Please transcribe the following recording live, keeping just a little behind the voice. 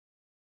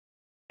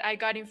I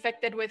got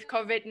infected with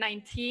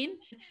COVID-19.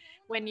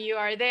 When you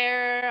are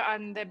there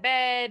on the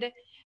bed,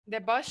 the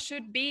boss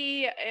should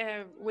be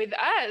with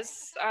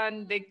us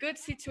on the good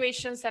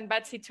situations and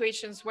bad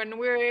situations. When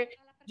we're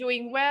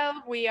doing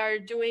well, we are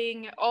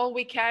doing all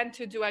we can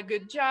to do a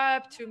good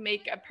job, to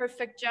make a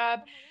perfect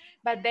job.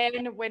 But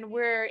then when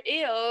we're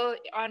ill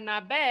on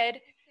a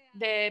bed,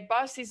 the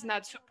boss is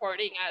not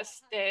supporting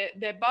us.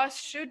 The boss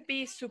should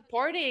be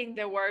supporting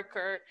the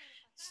worker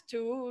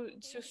to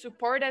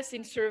support us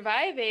in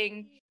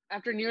surviving.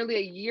 After nearly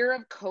a year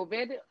of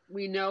COVID,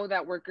 we know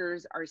that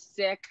workers are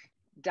sick,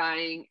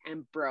 dying,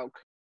 and broke.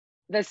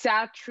 The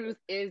sad truth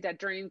is that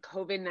during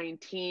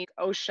COVID-19,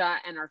 OSHA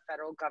and our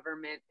federal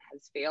government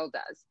has failed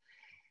us.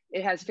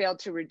 It has failed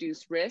to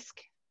reduce risk,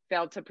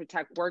 failed to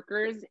protect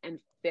workers, and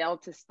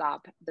failed to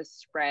stop the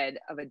spread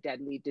of a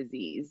deadly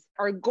disease.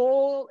 Our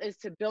goal is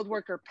to build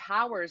worker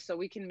power so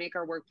we can make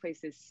our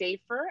workplaces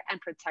safer and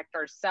protect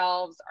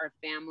ourselves, our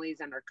families,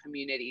 and our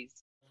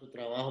communities.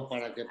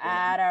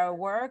 At our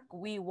work,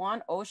 we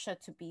want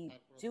OSHA to be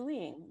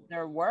doing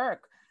their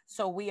work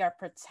so we are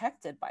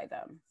protected by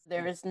them.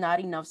 There is not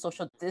enough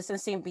social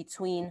distancing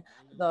between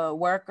the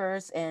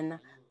workers and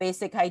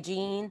basic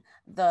hygiene.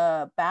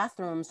 The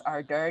bathrooms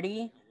are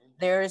dirty.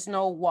 There is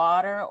no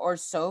water or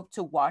soap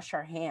to wash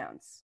our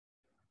hands.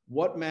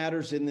 What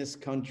matters in this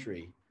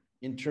country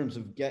in terms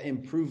of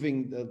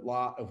improving the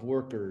lot of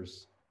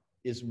workers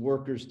is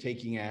workers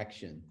taking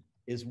action,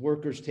 is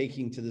workers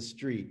taking to the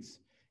streets,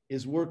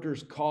 is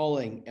workers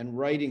calling and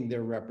writing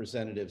their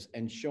representatives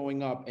and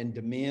showing up and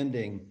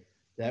demanding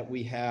that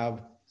we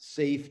have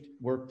safe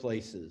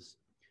workplaces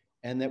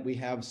and that we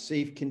have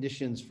safe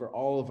conditions for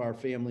all of our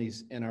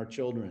families and our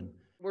children.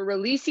 We're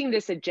releasing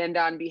this agenda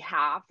on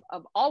behalf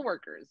of all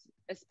workers,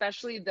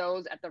 especially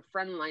those at the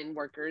frontline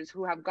workers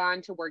who have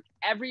gone to work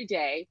every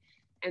day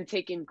and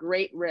taken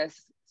great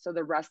risks so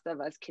the rest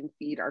of us can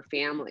feed our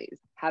families,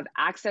 have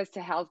access to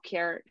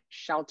healthcare,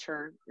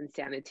 shelter, and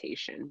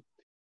sanitation.